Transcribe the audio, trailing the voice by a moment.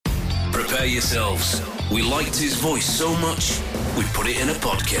prepare yourselves. We liked his voice so much, we put it in a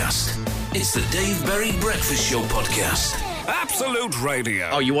podcast. It's the Dave Berry Breakfast Show podcast. Absolute radio.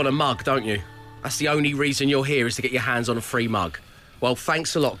 Oh, you want a mug, don't you? That's the only reason you're here, is to get your hands on a free mug. Well,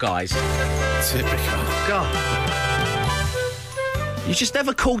 thanks a lot, guys. Typical. God. You just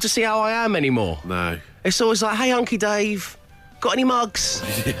never call to see how I am anymore. No. It's always like, hey, Unky Dave, got any mugs?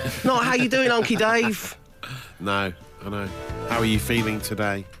 Not, how you doing, Unky Dave? No, I know. How are you feeling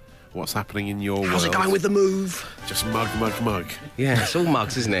today? What's happening in your world? How's it going with the move? Just mug. Yeah, it's all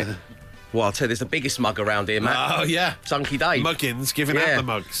mugs, isn't it? Well, I'll tell you, there's the biggest mug around here, Matt. Oh, yeah. It's Unky Dave. Muggins giving out the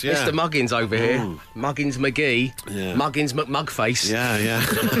mugs, yeah. Mr. Muggins over here. Muggins McGee. Yeah. Muggins McMugface. Yeah.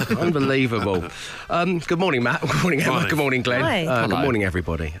 Unbelievable. Good morning, Matt. Good morning, Emma. Good morning, Glenn. Hi. Good morning,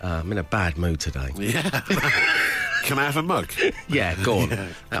 everybody. I'm in a bad mood today. Yeah. Can I have a mug? Yeah, go on. Yeah,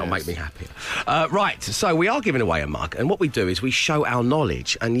 that'll make me happier. Right, so we are giving away a mug, and what we do is we show our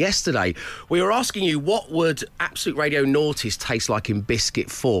knowledge. And yesterday, we were asking you, what would Absolute Radio Naughties taste like in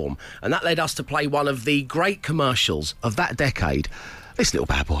biscuit form? And that led us to play one of the great commercials of that decade, this little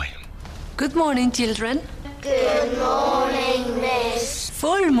bad boy. Good morning, children. Good morning, miss.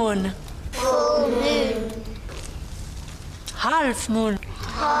 Full moon. Full moon. Half moon.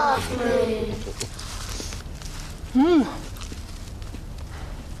 Half moon.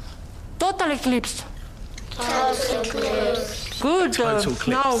 Total eclipse. Total eclipse. Good. Total eclipse.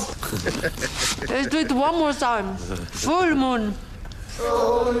 Now, let's do it one more time. Full moon.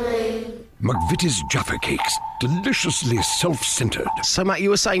 Full moon. McVitie's Jaffa Cakes, deliciously self-centered. So, Matt, you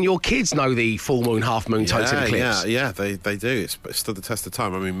were saying your kids know the full moon, half moon, total eclipse. Yeah, they do. It's stood the test of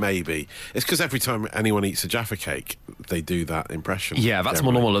time. I mean, maybe. It's because every time anyone eats a Jaffa cake, they do that impression. Yeah, that's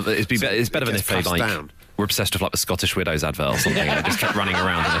generally. more normal. It's better than if they, like, down. were obsessed with, like, the Scottish Widows advert or something, and they just kept running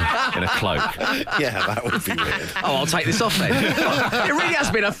around in a cloak. Yeah, that would be weird. Oh, I'll take this off then. It really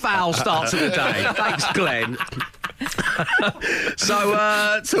has been a foul start to the day. Thanks, Glenn.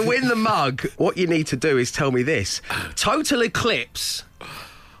 So, to win the mug, what you need to do is tell me this. Total Eclipse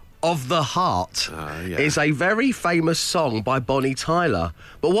of the Heart is a very famous song by Bonnie Tyler.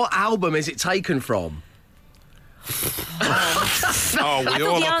 But what album is it taken from? I thought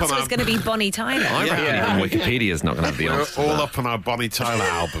the answer was going to be Bonnie Tyler. I reckon even Wikipedia's not going to have the answer. We're all up on our Bonnie Tyler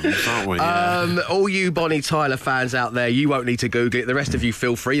albums, aren't we? Yeah. All you Bonnie Tyler fans out there, you won't need to Google it. The rest of you,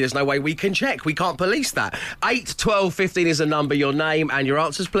 feel free. There's no way we can check. We can't police that. 8, 12, 15 is the number. Your name and your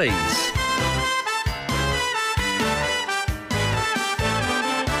answers, please.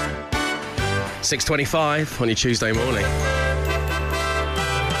 $6.25 on your Tuesday morning.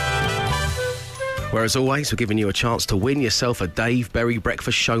 Where, as always, we're giving you a chance to win yourself a Dave Berry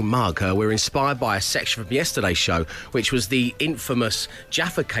Breakfast Show mug. We're inspired by a section from yesterday's show, which was the infamous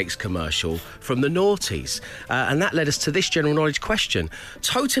Jaffa Cakes commercial from the noughties. And that led us to this general knowledge question.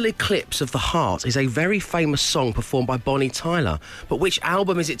 Total Eclipse of the Heart is a very famous song performed by Bonnie Tyler. But which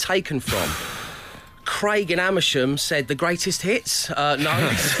album is it taken from? Craig in Amersham said the greatest hits. No.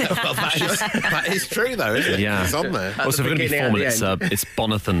 Well, that is true, though, isn't it? Yeah. It's on there. Also, if we're going to be formal, it's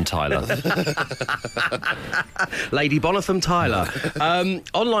Bonathan Tyler. Lady Bonathan Tyler.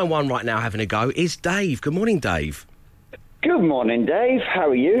 Online one right now having a go is Dave. Good morning, Dave. Good morning, Dave. How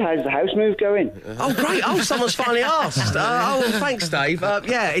are you? How's the house move going? Oh, great. Oh, someone's finally asked. Thanks, Dave.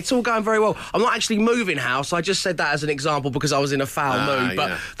 Yeah, it's all going very well. I'm not actually moving house. I just said that as an example because I was in a foul mood.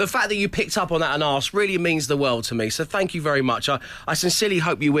 But the fact that you picked up on that and asked really means the world to me. So thank you very much. I sincerely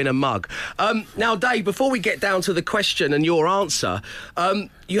hope you win a mug. Now, Dave, before we get down to the question and your answer,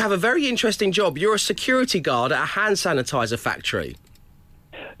 you have a very interesting job. You're a security guard at a hand sanitizer factory.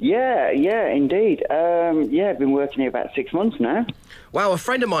 Yeah, indeed. I've been working here about 6 months now. Wow, a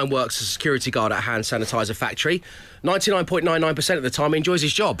friend of mine works as a security guard at a hand sanitizer factory. 99.99% of the time he enjoys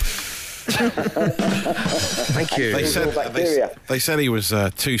his job. Thank you. They said he was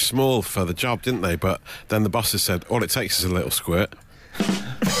too small for the job, didn't they? But then the bosses said, all it takes is a little squirt.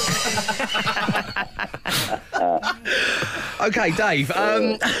 OK, Dave.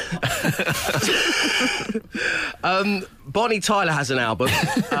 Bonnie Tyler has an album.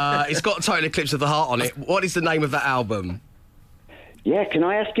 It's got Total Eclipse of the Heart on it. What is the name of that album? Yeah, can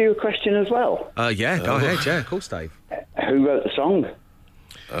I ask you a question as well? Yeah, go ahead. Yeah, of course, Dave. Who wrote the song?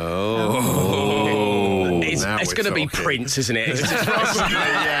 It's going to be Prince, isn't it?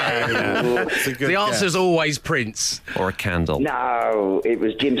 Yeah. The answer is always Prince. Or a candle. No, it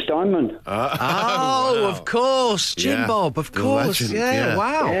was Jim Steinman. Wow. Of course. Jim Bob, of course. Legend, yeah,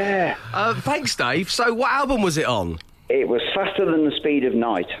 wow. Yeah. Thanks, Dave. So what album was it on? It was Faster Than the Speed of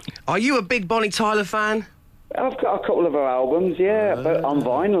Night. Are you a big Bonnie Tyler fan? I've got a couple of her albums, but on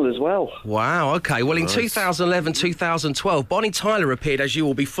vinyl as well. Wow, OK. Well, in 2011, 2012, Bonnie Tyler appeared, as you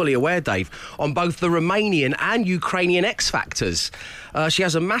will be fully aware, Dave, on both the Romanian and Ukrainian X Factors. She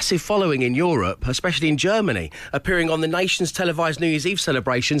has a massive following in Europe, especially in Germany, appearing on the nation's televised New Year's Eve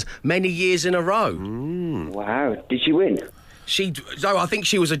celebrations many years in a row. Wow. Did she win? No, I think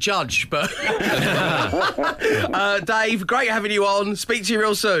she was a judge, but... Dave, great having you on. Speak to you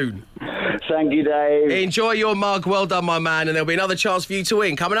real soon. Thank you, Dave. Enjoy your mug. Well done, my man. And there'll be another chance for you to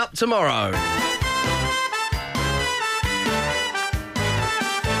win coming up tomorrow.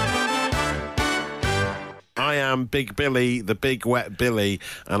 I am Big Billy, the Big Wet Billy,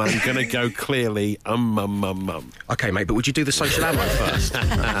 and I'm going to go clearly, OK, mate, but would you do the social ammo first?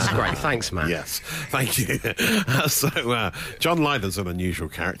 That's great. Thanks, man. Yes, thank you. John Lydon's an unusual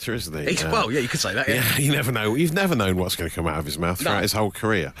character, isn't he? Well, yeah, you could say that, yeah. You never know. You've never known what's going to come out of his mouth throughout his whole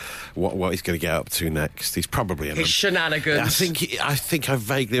career. What he's going to get up to next. He's probably... His shenanigans. I think I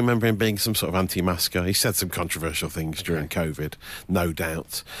vaguely remember him being some sort of anti-masker. He said some controversial things during COVID, no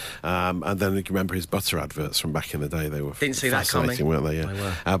doubt. And then you can remember his butter adverts from back in the day. They were Didn't see that coming, weren't they?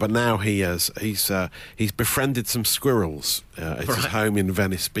 Yeah. But now he's befriended some squirrels at his home in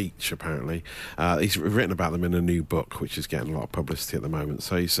Venice Beach. Apparently, he's written about them in a new book, which is getting a lot of publicity at the moment.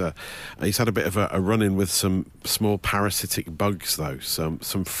 So he's had a bit of a run-in with some small parasitic bugs, though. Some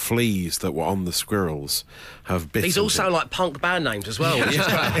fleas that were on the squirrels have bitten. These all sound like punk band names as well.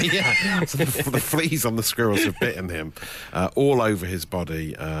 Yeah. So the fleas on the squirrels have bitten him all over his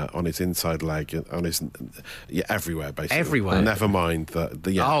body, on his inside leg, on his everywhere basically. Everywhere. Never mind that.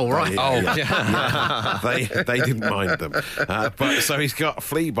 They didn't mind them. But so he's got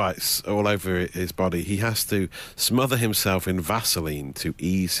flea bites all over his body. He has to smother himself in Vaseline to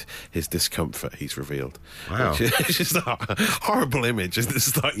ease his discomfort. He's revealed. Wow, it's just a horrible image at the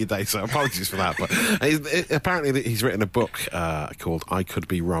start of your day. So apologies for that. But apparently he's written a book called "I Could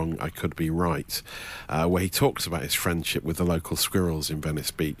Be Wrong, I Could Be Right," where he talks about his friendship with the local squirrels in Venice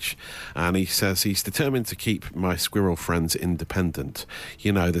Beach, and he says he's determined to keep my squirrel friends independent.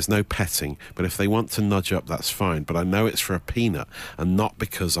 You know, there's no petting, but if they want to nudge up, that's fine. But I know it's for a peanut and not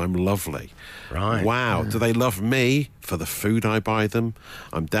because I'm lovely. Right. Wow. Do they love me for the food I buy them?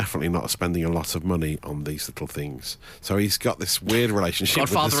 I'm definitely not spending a lot of money on these little things. So he's got this weird relationship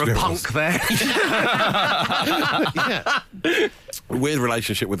with the Godfather squirrels. of punk there. Yeah. Weird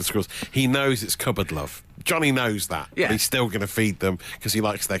relationship with the squirrels. He knows it's cupboard love. Johnny knows that. Yeah. But he's still going to feed them because he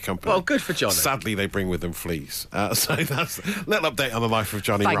likes their company. Well, good for Johnny. Sadly, they bring with them fleas. So that's a little update on the life of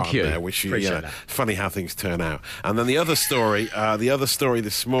Johnny Thank Rotten you. there, which Appreciate that. funny how things turn out. And then the other story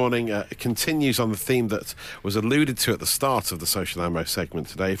this morning continues on the theme that was alluded to at the start of the Social Ammo segment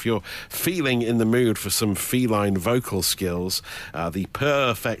today. If you're feeling in the mood for some feline vocal skills, the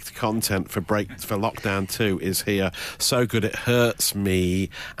perfect content for Lockdown 2 is here. So good it hurts me.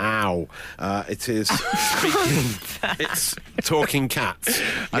 Ow. It is... It's Talking Cats.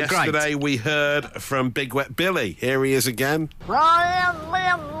 Yesterday we heard from Big Wet Billy. Here he is again.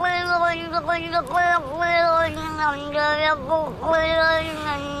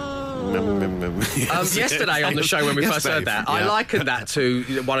 Yesterday on the show when we first heard that, I likened that to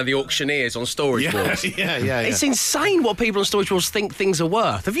one of the auctioneers on storage boards. Yeah. It's insane what people on storage boards think things are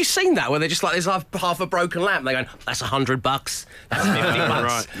worth. Have you seen that? Where they're just like, there's half a broken lamp. They're going, that's $100. That's $50.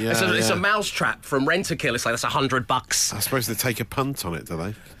 Right. Yeah, it's a mousetrap from Rent-A-Kill. It's like, that's $100. I suppose they take a punt on it, do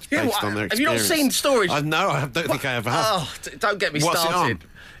they? Yeah, based on their have you not experience. seen storage? No, I don't think I ever have. Oh, don't get me What's started. it on?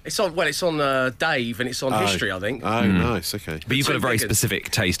 It's on Dave, and it's on History, I think. Oh, nice, okay. But you've got a very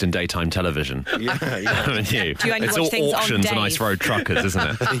specific taste in daytime television. Yeah. Haven't you? Do you only it's watch all things on auctions and Dave? Ice Road Truckers, isn't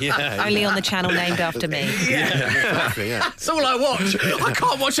it? Only on the channel named after me. Exactly, yeah. That's all I watch. I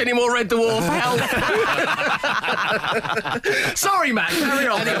can't watch any more Red Dwarf. Help. Sorry, Matt. Carry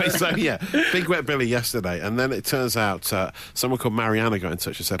on. Anyway, so Big Wet Billy yesterday, and then it turns out someone called Mariana got in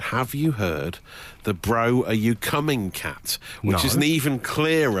touch and said, have you heard the Bro Are You Coming cat, which is an even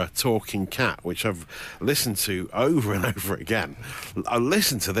clearer talking cat, which I've listened to over and over again. I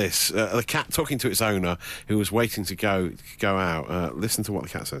listened to this, the cat talking to its owner who was waiting to go out. Listen to what the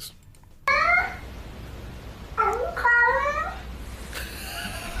cat says.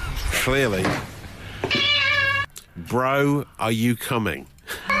 Clearly, Bro, are you coming?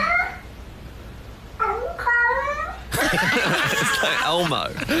 It's like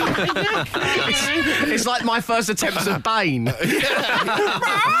Elmo. It's like my first attempts at Bane.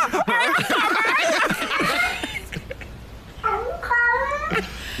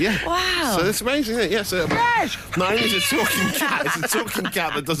 Yeah. Wow. So it's amazing, isn't it? Yeah, so not only is it a talking cat, it's a talking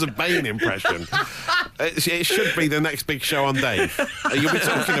cat that does a Bane impression. It should be the next big show on Dave. You'll be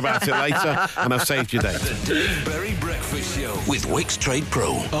talking about it later, and I've saved your date. The Dave Berry Breakfast Show with Wix Trade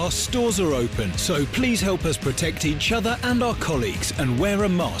Pro. Our stores are open, so please help us protect each other and our colleagues and wear a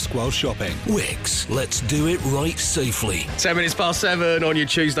mask while shopping. Wix, let's do it right safely. 10 minutes past 7 on your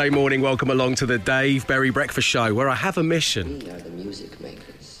Tuesday morning. Welcome along to the Dave Berry Breakfast Show, where I have a mission. We are the music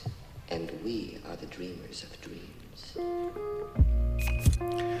makers, and we are the dreamers of dreams.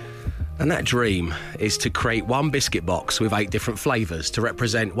 And that dream is to create one biscuit box with 8 different flavours to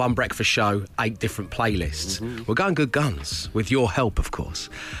represent one breakfast show, 8 different playlists. We're going good guns, with your help, of course.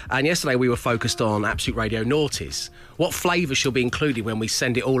 And yesterday we were focused on Absolute Radio Naughties. What flavours shall be included when we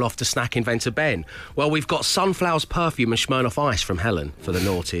send it all off to snack inventor Ben? Well, we've got Sunflower's Perfume and Smirnoff Ice from Helen for the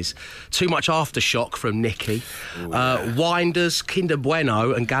Naughties. Too Much Aftershock from Nikki. Winders, Kinder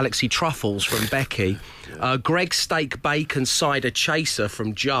Bueno and Galaxy Truffles from Becky. Greg's Steak Bacon Cider Chaser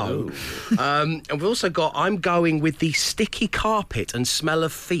from Joe. And we've also got I'm going with the Sticky Carpet and Smell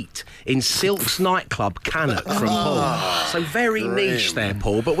of Feet in Silk's Nightclub Cannock from Paul. So very niche there,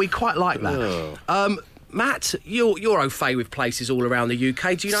 Paul, but we quite like that. Matt, you're au fait with places all around the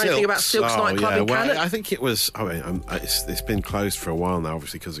UK. Do you know anything about Silk's Nightclub in Cannock? I think it was. I mean, it's been closed for a while now,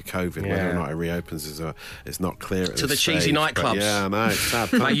 obviously because of COVID. Whether or not it reopens is not clear. At to the this cheesy stage, nightclubs. Yeah, I know. It's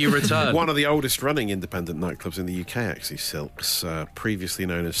sad. May you return. One of the oldest running independent nightclubs in the UK, actually, Silk's, previously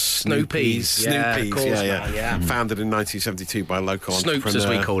known as Snoopy's. Yeah, of course, yeah. Founded in 1972 by local Snoops, entrepreneur as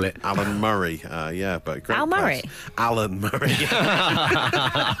we call it. Alan Murray. But great Al Murray? Alan Murray.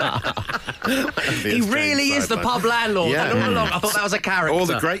 He really is the pub landlord. Yeah. And all along, I thought that was a character. All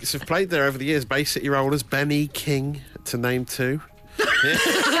the greats have played there over the years. Bay City Rollers, Benny King, to name 2. I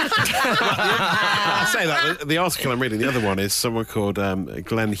say that. The article I'm reading, the other one is someone called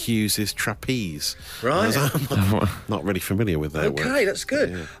Glenn Hughes' Trapeze. Right. I'm not really familiar with that work. Okay, that's good.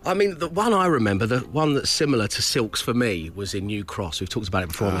 Yeah. I mean, the one I remember, the one that's similar to Silk's for me was in New Cross. We've talked about it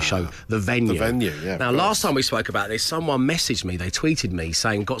before on the show, The Venue. The Venue, yeah. Now, last time we spoke about this, someone messaged me, they tweeted me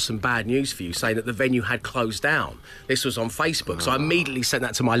saying, got some bad news for you, saying that The Venue had closed down. This was on Facebook. So I immediately sent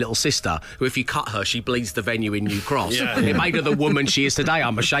that to my little sister, who, if you cut her, she bleeds The Venue in New Cross. It made her the woman she is today,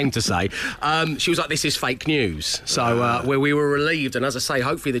 I'm ashamed to say. She was like, this is fake news. So where we were relieved, and as I say,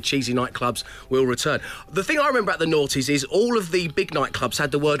 hopefully the cheesy nightclubs will return. The thing I remember about the Naughties is all of the big nightclubs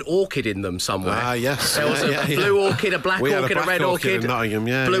had the word orchid in them somewhere. Yes. There was a blue orchid, a black orchid, a red orchid. In Nottingham,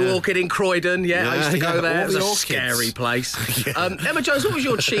 blue orchid in Croydon, I used to go there. It was a orchids. Scary place. Emma Jones, what was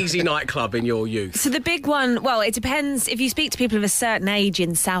your cheesy nightclub in your youth? So the big one, well, it depends. If you speak to people of a certain age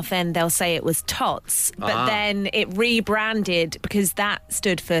in Southend, they'll say it was Tots. But then it rebranded because that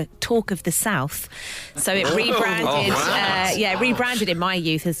stood for Talk of the South. So it rebranded, rebranded in my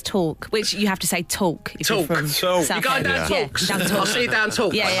youth as Talk, which you have to say Talk. If you're from Talk. You're going down Talks? Down Talk. I'll see you down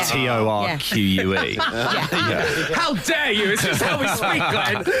Talk. Yeah. Torque. How dare you? This is how we speak,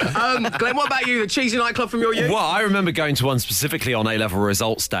 Glenn. Glenn, what about you? The cheesy nightclub from your youth? Well, I remember going to one specifically on A-level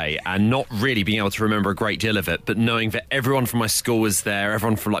results day and not really being able to remember a great deal of it, but knowing that everyone from my school was there,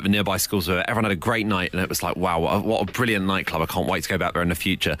 everyone from like the nearby schools were there, everyone had a great night, and it was like, wow, what a brilliant nightclub. I can't wait to go back there in the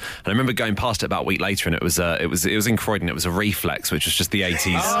future. And I remember going past it about a week later, and it was in Croydon. It was a Reflex, which was just the 80s,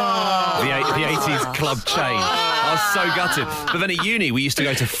 the 80s club chain. I was so gutted. But then at uni, we used to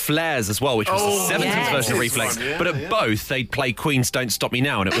go to Flares as well, which was the 70s version of Reflex. But at both, they'd play Queen's Don't Stop Me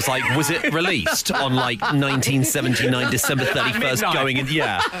Now, and it was like, was it released on like 1979 December 31st? Going in,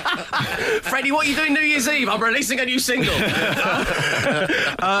 Freddie, what are you doing New Year's Eve? I'm releasing a new single.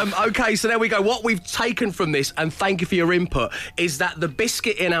 Okay, so there we go. What we've taken from this, and thank you for your input, is that the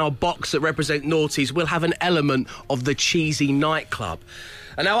biscuit in our box that represent Naughties will have an element of the cheesy nightclub.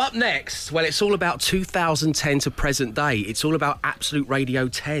 And now up next, well, it's all about 2010 to present day. It's all about Absolute Radio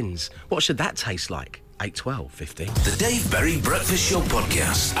 10s. What should that taste like? 8, 12, 15. The Dave Berry Breakfast Show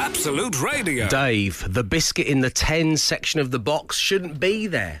Podcast. Absolute Radio. Dave, the biscuit in the 10 section of the box shouldn't be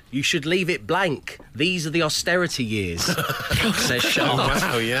there. You should leave it blank. These are the austerity years, says Charlotte.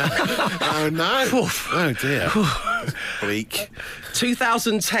 Wow, yeah. Oh, no. Oh, dear. Bleak.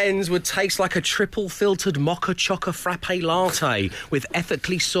 2010s would taste like a triple filtered mocha choca frappe latte with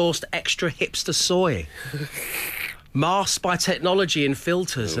ethically sourced extra hipster soy. Masked by technology and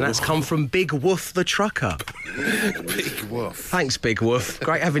filters, and that's come from Big Woof the trucker. Big Woof. Thanks, Big Woof.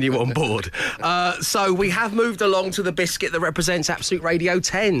 Great having you on board. So we have moved along to the biscuit that represents Absolute Radio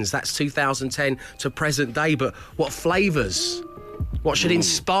 10s. That's 2010 to present day, but what flavours? What should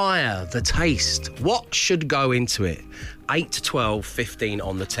inspire the taste? What should go into it? 8 to 12, 15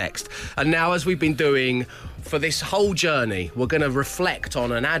 on the text. And now, as we've been doing for this whole journey, we're going to reflect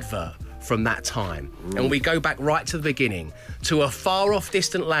on an advert from that time. And we go back right to the beginning, to a far-off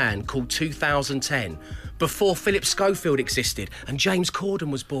distant land called 2010, before Philip Schofield existed and James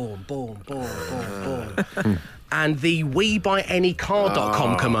Corden was born. And the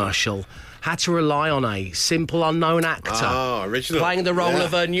WeBuyAnyCar.com commercial had to rely on a simple unknown actor original. playing the role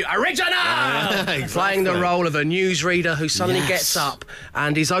of a Exactly. playing the role of a newsreader who suddenly gets up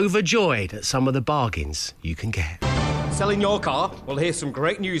and is overjoyed at some of the bargains you can get. Selling your car? Well, here's some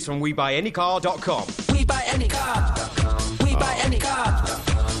great news from WeBuyAnyCar.com. WeBuyAnyCar.com. We buy any car.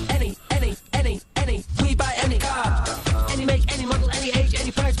 Any. We buy any car. Any make, any model, any age,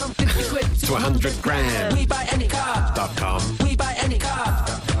 any price from 50 quid to 100 grand. WeBuyAnyCar.com. We buy any car.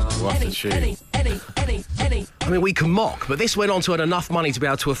 Any. I mean, we can mock, but this went on to earn enough money to be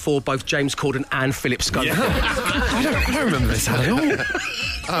able to afford both James Corden and Philip Schofield. I don't remember this at all.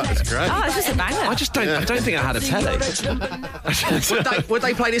 Oh, that's great. Oh, it's just a banger. I don't think I had a telly. would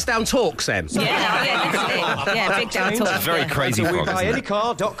they play this down talks then? Yeah, big down talks. Very crazy.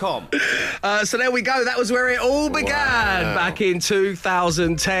 WeBuyAnyCar.com. So there we go. That was where it all began back in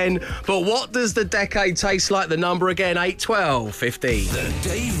 2010. But what does the decade taste like? The number again, 8, 12, 15. The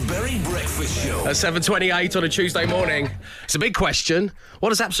Dave Berry Breakfast Show. At 7:28 on a Tuesday morning. It's a big question. What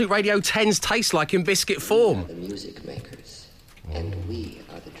does Absolute Radio 10's taste like in biscuit form? The music makers, and we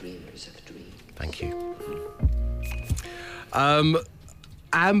are the dreamers of dreams. Thank you.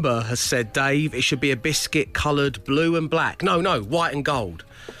 Amber has said, Dave, it should be a biscuit coloured blue and black. No, white and gold.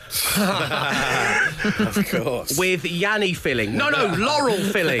 Of course. With Yanni filling. No, laurel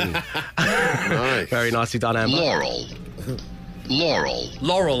filling. Nice. Very nicely done, Amber. Laurel.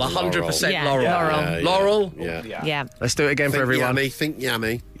 Laurel, 100% Yeah, laurel. laurel. Laurel? Yeah. Let's do it again for everyone. Think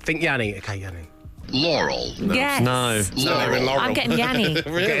Yanni. Think Yanni. Okay, Yanni. Laurel. Yes. No. I'm getting Yanni.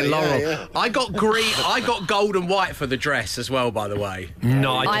 We're getting laurel. I got green. I got gold and white for the dress as well, by the way.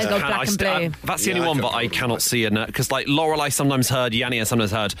 No, I got black and blue. That's the only one, but I cannot see it because, like, Laurel I sometimes heard, Yanni I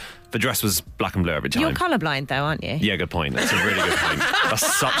sometimes heard. The dress was black and blue every time. You're colourblind, though, aren't you? Yeah, good point. That's a really good point. That's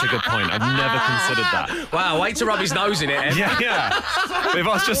such a good point. I've never considered that. Wow, wait to rub his nose in it. Em. Yeah. But if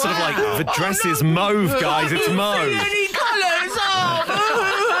I was just sort of like, the dress is mauve, guys. It's mauve. Any colours?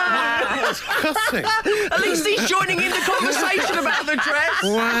 At least he's joining in the conversation about the dress.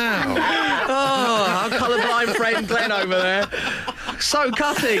 Wow. Oh, our colourblind friend Glenn over there. So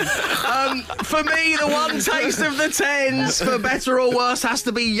cutting. For me, the one taste of the 10s, for better or worse, has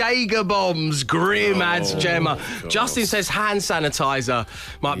to be Jaeger bombs. Grim, adds Gemma. Justin says hand sanitizer.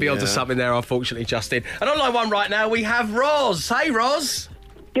 Might be onto something there, unfortunately, Justin. And on line one right now, we have Roz. Hey, Roz.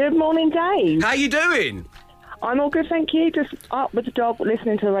 Good morning, Dave. How you doing? I'm all good, thank you. Just up with the dog,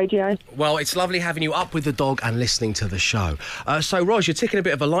 listening to the radio. Well, it's lovely having you up with the dog and listening to the show. So, Roz, you're ticking a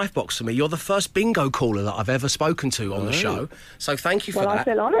bit of a life box for me. You're the first bingo caller that I've ever spoken to on the show. So thank you for that. Well, I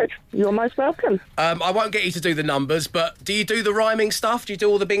feel honoured. You're most welcome. I won't get you to do the numbers, but do you do the rhyming stuff? Do you do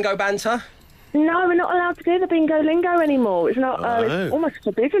all the bingo banter? No, we're not allowed to do the bingo lingo anymore. It's not. It's almost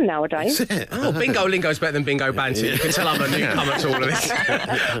forbidden nowadays. Oh, bingo lingo's better than bingo banter. You can tell I'm a newcomer to all of this.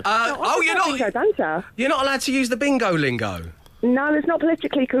 You're not. Bingo banter. You're not allowed to use the bingo lingo. No, it's not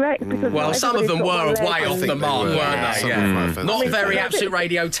politically correct because. Well, some of them were way off the mark, weren't they? Yeah. Not very Absolute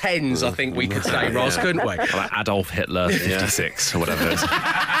Radio 10s, I think we could say, Roz, couldn't we? Like Adolf Hitler 56 or whatever it is.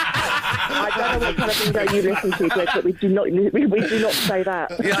 I don't know what kind of bingo you listen to, Greg, but we do not say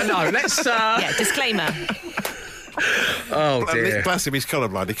that. Yeah, no. Let's. Yeah, disclaimer. Oh dear. Bless him, he's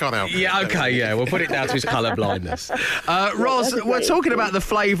colourblind. He can't help it. Yeah, okay, yeah. We'll put it down to his colour blindness. Roz, we're talking about the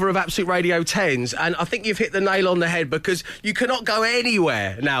flavour of Absolute Radio 10s, and I think you've hit the nail on the head because you cannot go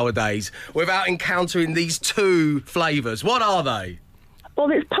anywhere nowadays without encountering these two flavours. What are they? Well,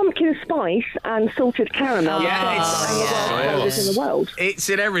 it's pumpkin spice and salted caramel. Yeah, it's in the world. It's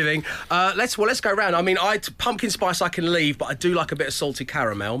in everything. Let's go round. I mean, pumpkin spice I can leave, but I do like a bit of salted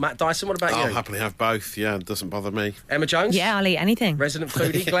caramel. Matt Dyson, what about you? I'll happily have both. Yeah, it doesn't bother me. Emma Jones? Yeah, I'll eat anything. Resident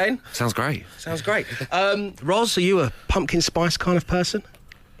foodie, Glenn? Sounds great. Sounds great. Roz, are you a pumpkin spice kind of person?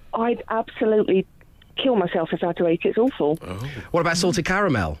 I'd absolutely kill myself if I had to eat it. It's awful. Oh. What about salted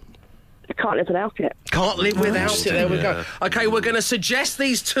caramel? I can't live without it. Can't live without it. There we go. OK, we're going to suggest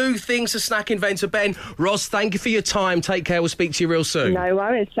these two things to snack inventor Ben. Roz, thank you for your time. Take care. We'll speak to you real soon. No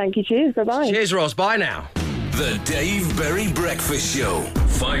worries. Thank you. Cheers. Bye-bye. Cheers, Roz. Bye now. The Dave Berry Breakfast Show.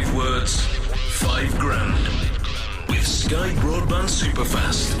 5 words, 5 grand. With Sky Broadband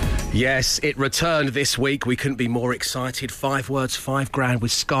Superfast. Yes, it returned this week. We couldn't be more excited. 5 words, 5 grand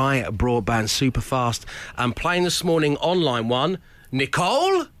with Sky Broadband Superfast. And playing this morning on line one,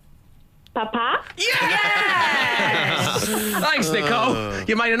 Nicole... Papa? Yes! Thanks, Nicole.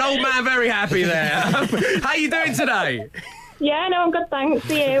 You made an old man very happy there. How you doing today? Yeah, no, I'm good, thanks.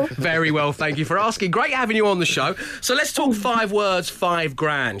 See you. Very well, thank you for asking. Great having you on the show. So let's talk 5 words, 5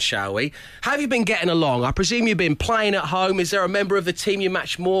 grand, shall we? How have you been getting along? I presume you've been playing at home. Is there a member of the team you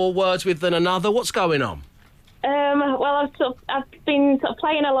match more words with than another? What's going on? Well, I've been sort of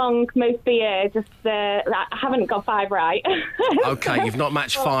playing along most of the year, just I haven't got 5 right. OK, you've not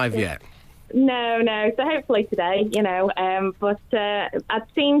matched 5 yet. No, so hopefully today, but I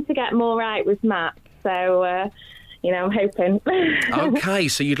seem to get more right with Matt, so, I'm hoping. OK,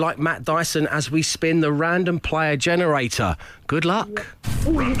 so you'd like Matt Dyson as we spin the random player generator. Good luck.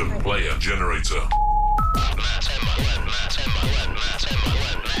 Random player generator.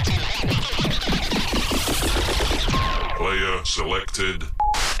 Player selected.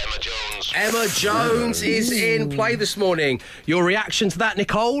 Emma Jones is in play this morning. Your reaction to that,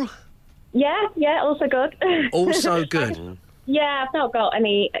 Nicole? Yeah, also good. Also good. Yeah, I've not got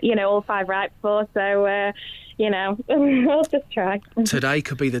any, all 5 right before, so, I'll just try. Today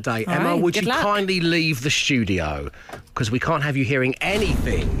could be the day. All Emma, right, would good you luck. kindly leave the studio? Because we can't have you hearing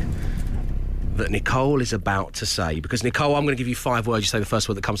anything that Nicole is about to say. Because, Nicole, I'm going to give you 5 words. You say the first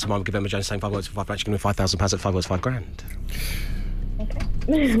word that comes to mind. We'll give Emma Jones the same 5 words for 5 grand. She's going to win £5,000 at 5 words, 5 grand.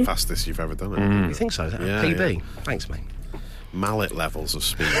 It's the fastest you've ever done it. You think so? Is that Yeah, PB? yeah. Thanks, mate. Mallet levels of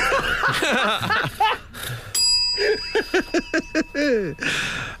speed.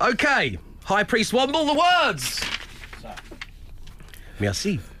 OK. High Priest Womble, the words.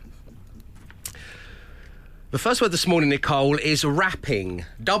 Merci. The first word this morning, Nicole, is rapping.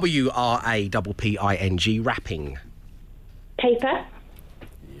 WRAPPING, rapping. Paper.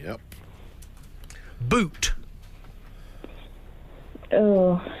 Yep. Boot.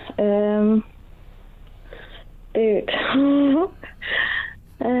 Oh, boot.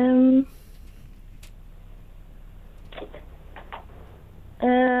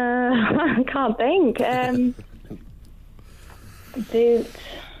 I can't think. Boot.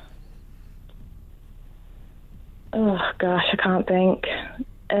 Oh gosh, I can't think.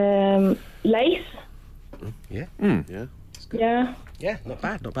 Lace. Yeah. Yeah. Yeah. Yeah, not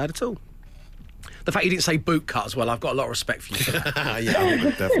bad at all. The fact you didn't say boot cut as well, I've got a lot of respect for you for that. Yeah, I would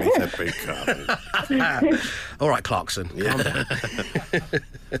have definitely said boot cut. All right, Clarkson. Calm down.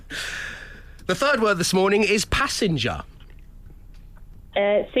 The third word this morning is passenger.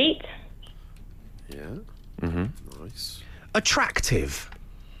 Seat. Yeah. Nice. Attractive.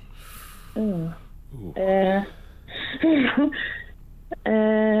 Oh.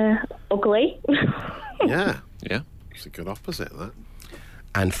 Ugly. Yeah. Yeah. It's a good opposite, that.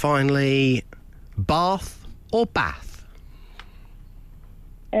 And finally, bath or bath.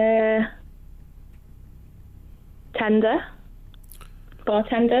 Tender.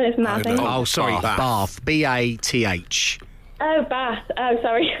 Bartender, isn't that a thing? Oh, sorry, bath. B-A-T-H. Oh, bath. Oh,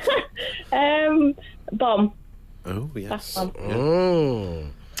 sorry. Bomb. Oh, yes. Bomb. Oh.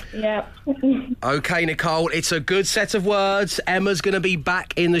 Yeah. OK, Nicole, it's a good set of words. Emma's going to be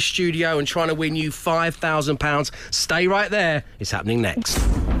back in the studio and trying to win you £5,000. Stay right there. It's happening next.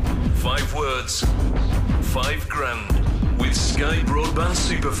 5 words, 5 grand with Sky Broadband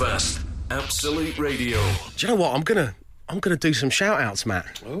Superfast. Absolute Radio. Do you know what? I'm gonna do some shout-outs,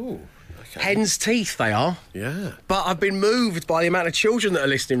 Matt. Oh, okay. Hen's teeth, they are. Yeah. But I've been moved by the amount of children that are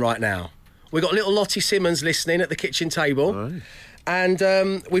listening right now. We've got little Lottie Simmons listening at the kitchen table. Right. And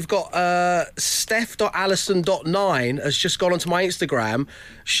we've got Steph.Allison.9 has just gone onto my Instagram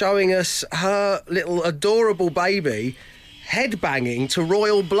showing us her little adorable baby headbanging to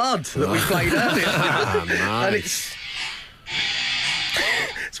Royal Blood that we played earlier. Nice. And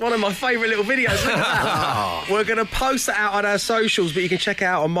it's one of my favourite little videos. Look at that. We're going to post that out on our socials, but you can check it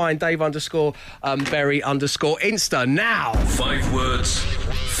out on mine, Dave_Berry_Insta. Now, 5 words,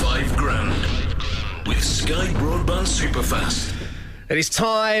 5 grand with Sky Broadband Superfast. it is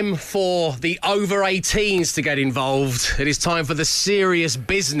time for the over 18s to get involved. It is time for the serious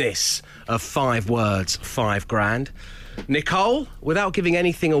business of 5 words, 5 grand. Nicole, without giving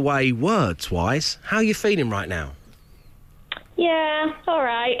anything away words-wise, how are you feeling right now? Yeah, all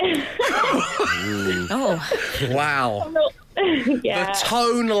right. Oh. Wow. Yeah. The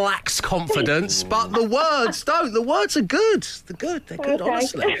tone lacks confidence, but the words don't. The words are good. They're good. They're good, Okay.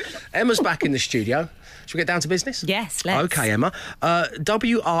 honestly. Emma's back in the studio. Should we get down to business? Yes, let's. OK, Emma.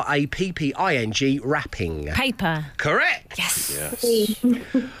 WRAPPING, rapping. Paper. Correct. Yes. Yes.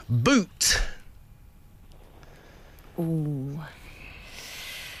 Boot. Ooh.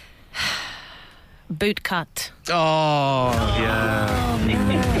 Boot cut. Oh, yeah.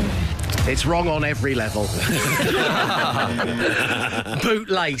 It's wrong on every level.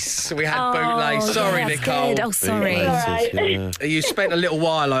 Bootlace. We had bootlace. Sorry, Nicole. Good. Oh, sorry. You spent a little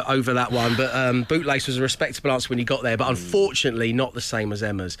while over that one, but bootlace was a respectable answer when you got there, but unfortunately not the same as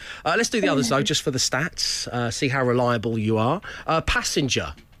Emma's. Let's do the others, though, just for the stats. See how reliable you are.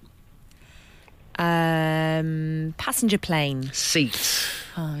 Passenger. Passenger plane. Seat.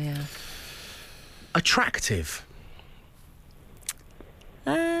 Oh, yeah. Attractive.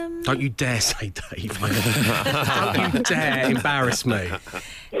 Don't you dare say Dave. Don't you dare embarrass me.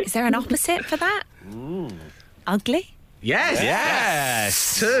 Is there an opposite for that? Ugly?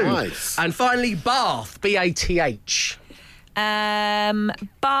 Yes. Two. Nice. And finally, bath. B-A-T-H.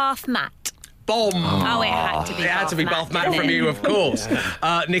 Bath mat. Bomb. Oh, it had to be. It had to be bath mat from you, of course.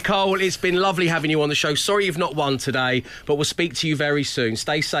 Nicole, it's been lovely having you on the show. Sorry you've not won today, but we'll speak to you very soon.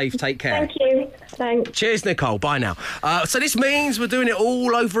 Stay safe. Take care. Thank you. Thanks. Cheers, Nicole. Bye now. So this means we're doing it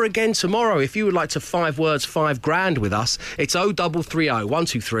all over again tomorrow. If you would like to 5 words, 5 grand with us, it's 0330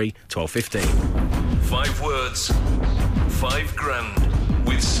 123 1215. 5 words, 5 grand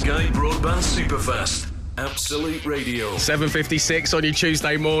with Sky Broadband Superfast. Absolute Radio. 7:56 on your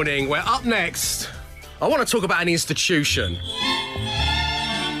Tuesday morning. We're up next. I want to talk about an institution.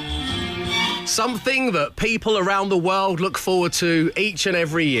 Something that people around the world look forward to each and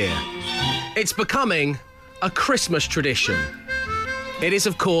every year. It's becoming a Christmas tradition. It is,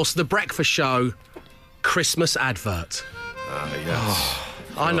 of course, the breakfast show Christmas Advert. Yes.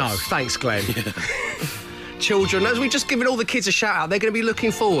 I know. Thanks, Glenn. Children, as we just given all the kids a shout out, they're going to be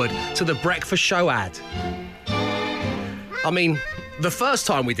looking forward to the breakfast show ad. I mean, the first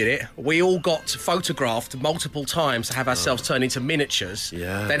time we did it, we all got photographed multiple times to have ourselves turn into miniatures,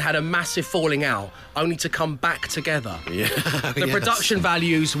 then had a massive falling out, only to come back together. The production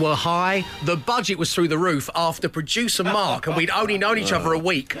values were high, the budget was through the roof after producer Mark, and we'd only known each other a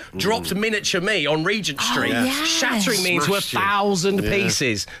week, dropped miniature me on Regent Street, shattering me into 1,000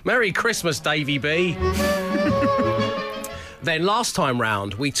 pieces. Merry Christmas, Davey B. Then last time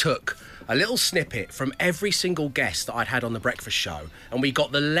round, we took a little snippet from every single guest that I'd had on the breakfast show, and we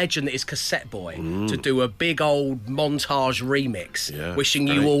got the legend that is Cassette Boy to do a big old montage remix, wishing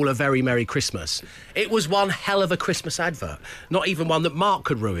you all a very Merry Christmas. It was one hell of a Christmas advert, not even one that Mark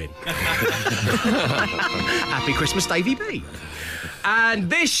could ruin. Happy Christmas, Davey B. And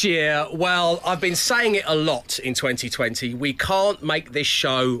this year, well, I've been saying it a lot in 2020, we can't make this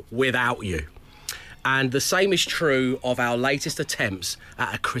show without you. And the same is true of our latest attempts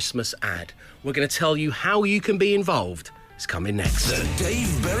at a Christmas ad. We're going to tell you how you can be involved. It's coming next. The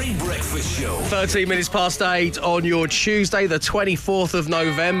Dave Berry Breakfast Show. 13 minutes past 8 on your Tuesday, the 24th of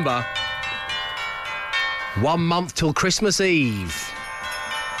November. 1 month till Christmas Eve.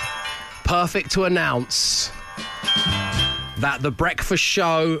 Perfect to announce that the Breakfast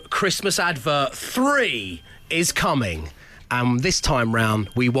Show Christmas Advert 3 is coming. And this time round,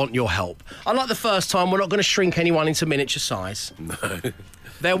 we want your help. Unlike the first time, we're not going to shrink anyone into miniature size. No.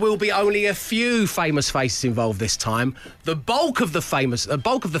 There will be only a few famous faces involved this time. The bulk of the faces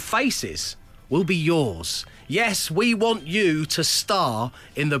will be yours. Yes, we want you to star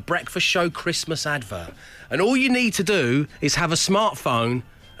in the Breakfast Show Christmas Advert. And all you need to do is have a smartphone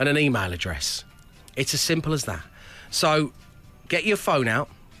and an email address. It's as simple as that. So get your phone out,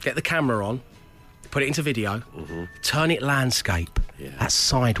 get the camera on, put it into video, turn it landscape. That's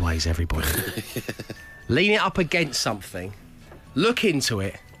sideways, everybody. Lean it up against something, look into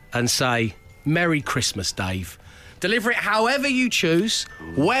it and say, Merry Christmas, Dave. Deliver it however you choose,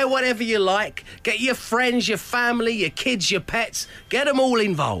 wear whatever you like, get your friends, your family, your kids, your pets, get them all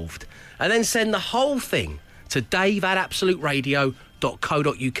involved. And then send the whole thing to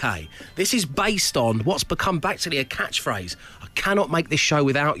dave@absoluteradio.co.uk. This is based on what's become actually a catchphrase. I cannot make this show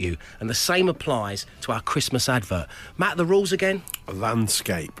without you. And the same applies to our Christmas advert. Matt, the rules again?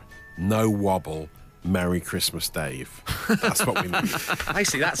 Landscape, no wobble, Merry Christmas, Dave. That's what we need.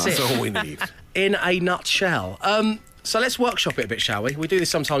 Basically, that's it. That's all we need. In a nutshell. So let's workshop it a bit, shall we? We do this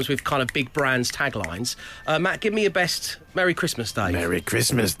sometimes with kind of big brands taglines. Matt, give me your best Merry Christmas, Dave. Merry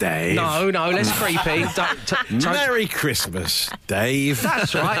Christmas, Dave. No, less creepy. Merry Christmas, Dave.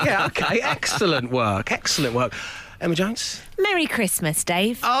 That's right, yeah, okay. Excellent work. Emma Jones? Merry Christmas,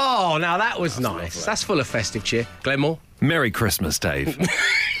 Dave. Oh, now that was nice. Lovely. That's full of festive cheer. Glenmore? Merry Christmas, Dave.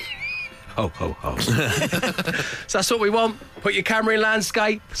 Ho, ho, ho. So that's what we want. Put your camera in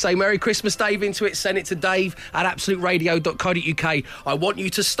landscape, say Merry Christmas, Dave into it, send it to dave@absoluteradio.co.uk. I want you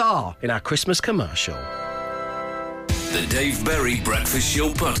to star in our Christmas commercial. The Dave Berry Breakfast Show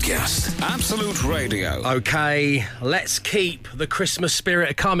Podcast. Absolute Radio. OK, let's keep the Christmas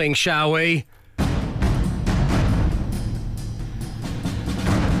spirit coming, shall we?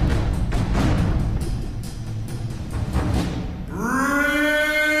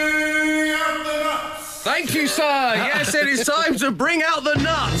 Thank you, sir. Yes, it is time to bring out the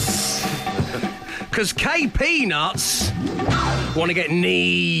nuts. Because KP Nuts want to get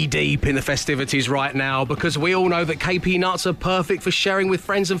knee-deep in the festivities right now, because we all know that KP Nuts are perfect for sharing with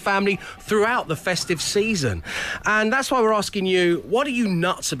friends and family throughout the festive season. And that's why we're asking you, what are you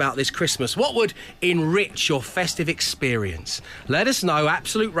nuts about this Christmas? What would enrich your festive experience? Let us know,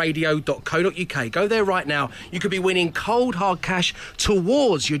 absoluteradio.co.uk. Go there right now. You could be winning cold, hard cash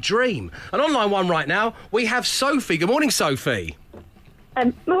towards your dream. And on line 1 right now, we have Sophie. Good morning, Sophie.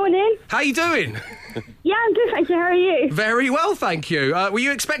 Morning. How you doing? Yeah, I'm good, thank you. How are you? Very well, thank you. Were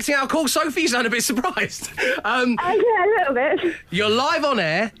you expecting our call, Sophie? You sound a bit surprised. Yeah, a little bit. You're live on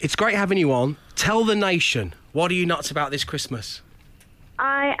air. It's great having you on. Tell the nation, what are you nuts about this Christmas?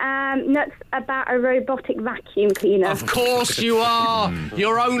 I am nuts about a robotic vacuum cleaner. Of course you are.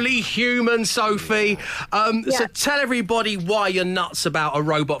 You're only human, Sophie. So tell everybody why you're nuts about a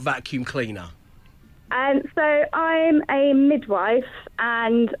robot vacuum cleaner. So I'm a midwife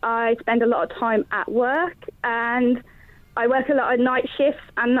and I spend a lot of time at work and I work a lot of night shifts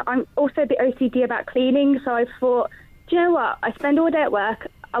and I'm also a bit OCD about cleaning, so I thought, do you know what, I spend all day at work,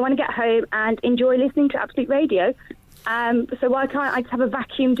 I want to get home and enjoy listening to Absolute Radio, so why can't I just have a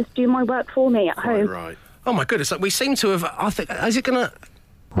vacuum just do my work for me at home? Right. Oh my goodness, we seem to have, I think, is it going to...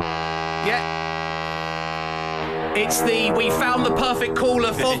 Yeah. It's we found the perfect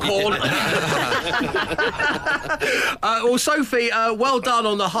caller foghorn. Well, Sophie, well done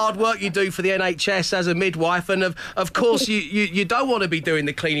on the hard work you do for the NHS as a midwife, and of course you don't want to be doing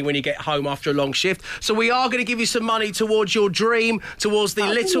the cleaning when you get home after a long shift, so we are going to give you some money towards your dream, towards the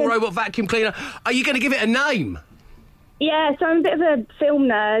little robot vacuum cleaner. Are you going to give it a name? Yeah, so I'm a bit of a film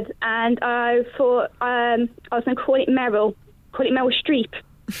nerd, and I thought I was going to call it Meryl Streep,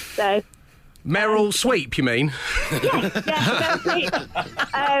 so... Meryl Sweep, you mean? Yes, Meryl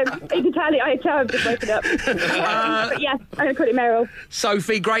Streep. You can tell it, I tell I've just woken up. But yes, I'm going to call it Meryl.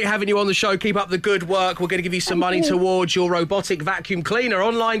 Sophie, great having you on the show. Keep up the good work. We're going to give you some money towards your robotic vacuum cleaner.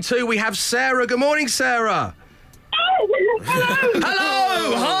 On line 2, we have Sarah. Good morning, Sarah.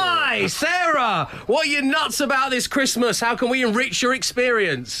 Hello! Hi, Sarah! What are you nuts about this Christmas? How can we enrich your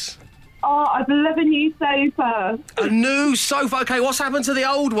experience? Oh, I've loved a new sofa. A new sofa? OK, what's happened to the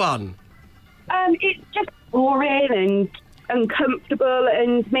old one? It's just boring and uncomfortable,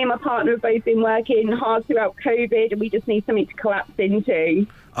 and me and my partner have both been working hard throughout COVID, and we just need something to collapse into.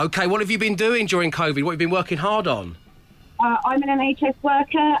 OK, what have you been doing during COVID? What have you been working hard on? I'm an NHS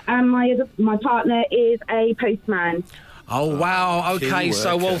worker, and my partner is a postman. Oh, wow. OK,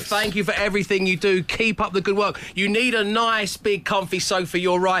 so, well, thank you for everything you do. Keep up the good work. You need a nice, big, comfy sofa,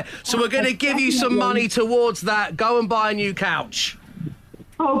 you're right. So we're going to give you some money towards that. Go and buy a new couch.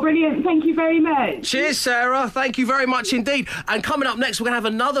 Oh, brilliant. Thank you very much. Cheers, Sarah. Thank you very much indeed. And coming up next, we're going to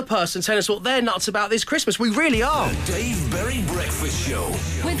have another person telling us what they're nuts about this Christmas. We really are. The Dave Berry Breakfast Show.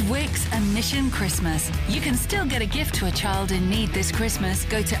 With Wix and Mission Christmas, you can still get a gift to a child in need this Christmas.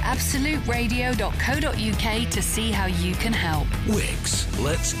 Go to absoluteradio.co.uk to see how you can help. Wix,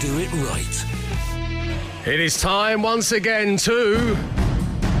 let's do it right. It is time once again to...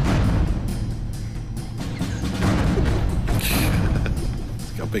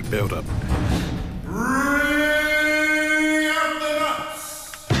 A big build-up.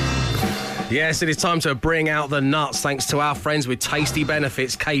 Yes, it is time to bring out the nuts, thanks to our friends with Tasty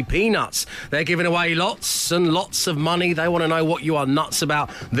Benefits, KP Nuts. They're giving away lots and lots of money. They want to know what you are nuts about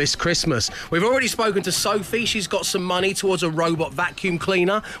this Christmas. We've already spoken to Sophie. She's got some money towards a robot vacuum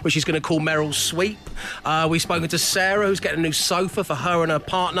cleaner, which she's going to call Meryl Sweep. We've spoken to Sarah, who's getting a new sofa for her and her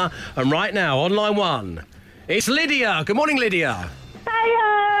partner. And right now, on line 1, it's Lydia. Good morning, Lydia.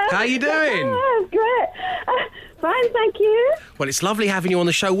 Hiya! How you doing? Great. Fine, thank you. Well, it's lovely having you on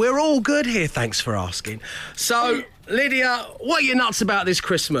the show. We're all good here, thanks for asking. So, Lydia, what are you nuts about this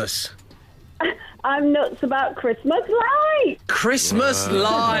Christmas? I'm nuts about Christmas lights. Christmas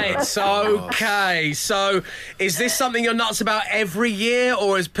lights, OK. So, is this something you're nuts about every year,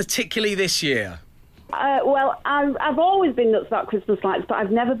 or is particularly this year? Well, I've always been nuts about Christmas lights, but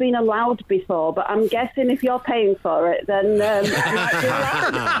I've never been allowed before. But I'm guessing if you're paying for it, then I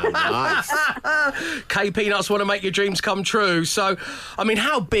might be allowed. KP Nuts want to make your dreams come true. So, I mean,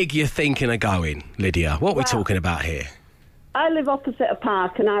 how big you thinking of going, Lydia? What are we talking about here? I live opposite a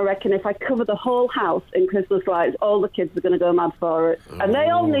park, and I reckon if I cover the whole house in Christmas lights, all the kids are going to go mad for it. And they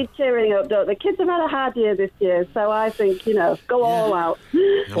all need cheering up, don't they? Kids have had a hard year this year, so I think, go all out.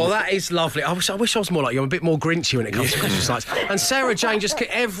 Well, that is lovely. I wish I was more like you. I'm a bit more grinchy when it comes to Christmas lights. And Sarah Jane, just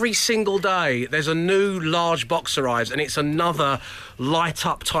every single day, there's a new large box arrives, and it's another light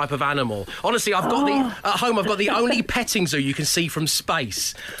up type of animal. Honestly, at home I've got the only petting zoo you can see from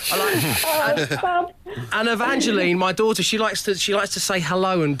space. And Evangeline, my daughter, she likes to say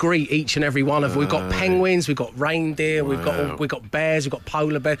hello and greet each and every one of them. We've got penguins, we've got reindeer, we've got bears, we've got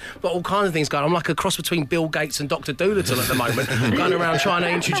polar bears, we've got all kinds of things going. I'm like a cross between Bill Gates and Dr. Dolittle at the moment, going around trying to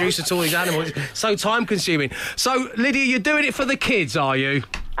introduce her to all these animals. It's so time consuming. So, Lydia, you're doing it for the kids, are you?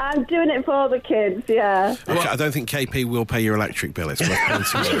 I'm doing it for the kids, yeah. Okay, I don't think KP will pay your electric bill. It's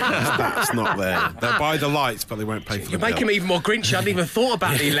that's not there. They'll buy the lights, but they won't pay for the bill. You're making me even more Grinch. I hadn't even thought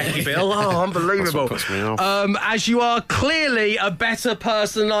about the electric bill. Oh, unbelievable. That's what puts me off. As you are clearly a better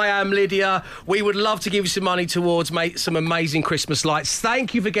person than I am, Lydia, we would love to give you some money towards some amazing Christmas lights.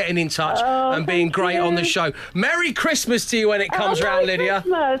 Thank you for getting in touch and being great on the show. Merry Christmas to you when it comes round, Lydia.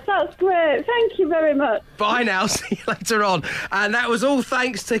 Christmas. That's great. Thank you very much. Bye now. See you later on. And that was all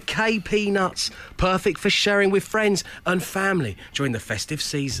thanks to KP Nuts. Perfect for sharing with friends and family during the festive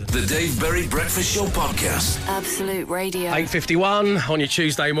season. The Dave Berry Breakfast Show podcast. Absolute Radio. 8:51 on your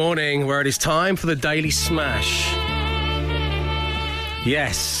Tuesday morning, where it is time for the Daily Smash.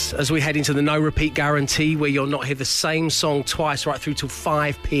 Yes, as we head into the no repeat guarantee, where you'll not hear the same song twice right through till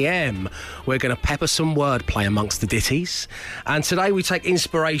 5 p.m, we're going to pepper some wordplay amongst the ditties. And today we take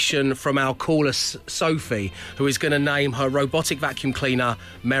inspiration from our caller Sophie, who is going to name her robotic vacuum cleaner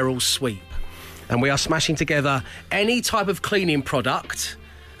Meryl Sweep. And we are smashing together any type of cleaning product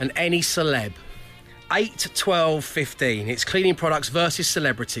and any celeb. 8, 12, 15. It's cleaning products versus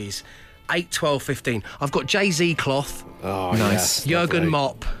celebrities. 8, 12, 15. I've got Jay-Z cloth. Oh, nice. Yes, Jurgen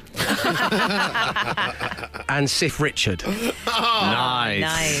Mop. And Sif Richard.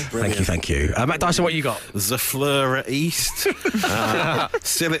 Nice. Thank you. Matt Dyson, what you got? Zafleur East,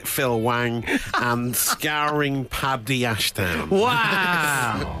 Sillet Phil Wang, and Scouring Paddy Ashdown.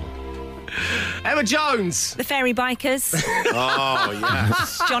 Wow. Emma Jones. The Fairy Bikers. Oh,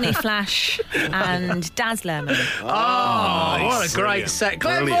 yes. Johnny Flash and Daz Lerman. Oh, nice. What a great set.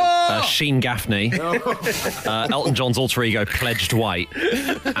 Glenmore! Sheen Gaffney. Elton John's alter ego, Pledged White.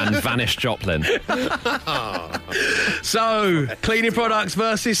 And Vanished Joplin. So, cleaning products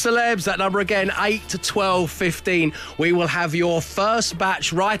versus celebs. That number again, 8 to 12, 15. We will have your first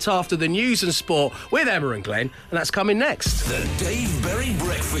batch right after the news and sport with Emma and Glenn. And that's coming next. The Dave Berry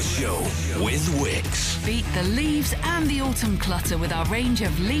Breakfast Show with Wix. Beat the leaves and the autumn clutter with our range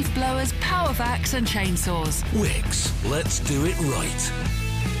of leaf blowers, power vacs and chainsaws. Wix, let's do it right.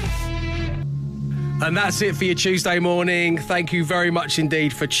 And that's it for your Tuesday morning. Thank you very much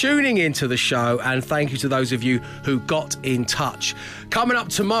indeed for tuning into the show, and thank you to those of you who got in touch. Coming up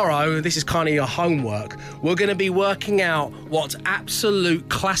tomorrow, this is kind of your homework, we're going to be working out what absolute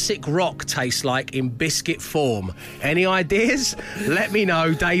classic rock tastes like in biscuit form. Any ideas? Let me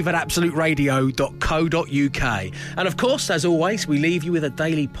know, dave@absoluteradio.co.uk. And of course, as always, we leave you with a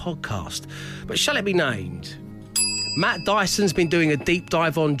daily podcast. But shall it be named? Matt Dyson's been doing a deep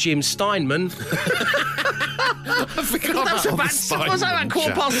dive on Jim Steinman. I forgot Was that about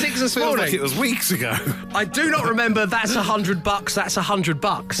 6:15 this morning? Like it was weeks ago. I do not remember that's $100. That's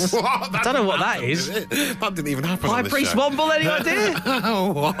 $100. What? I don't know what that is. That didn't even happen. High Priest Womble, any idea?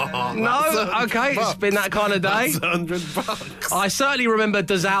 No? Okay, it's been that kind of day. That's $100. I certainly remember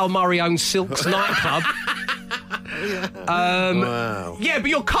does Al Murray own Silk's nightclub. Wow. Yeah, but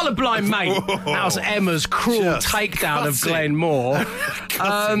you're colourblind, mate. That was Emma's cruel takedown of Glenn Moore.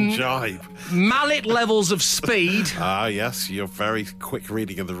 Jibe. Mallet levels of speed. Ah, yes, you're very quick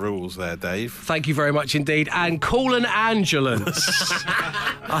reading of the rules there, Dave. Thank you very much indeed. And Cool and Angelance.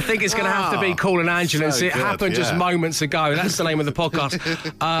 I think it's going to have to be Cool and Angelance. So it good, happened just moments ago. That's the name of the podcast.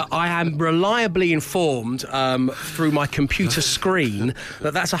 I am reliably informed through my computer screen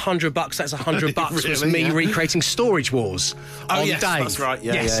that that's $100. That's $100. Really? Was me recreating Storage Wars on yes, Dave. That's right.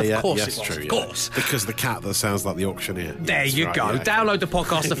 Yeah, yes, yeah, of course yes, it was. true, Of course. Because the cat that sounds like the auctioneer. There you go. Yeah. Download the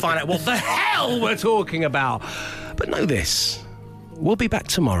podcast to find out what the hell we're talking about. But know this. We'll be back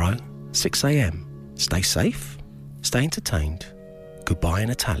tomorrow, 6 a.m. Stay safe, stay entertained. Goodbye in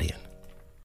Italian.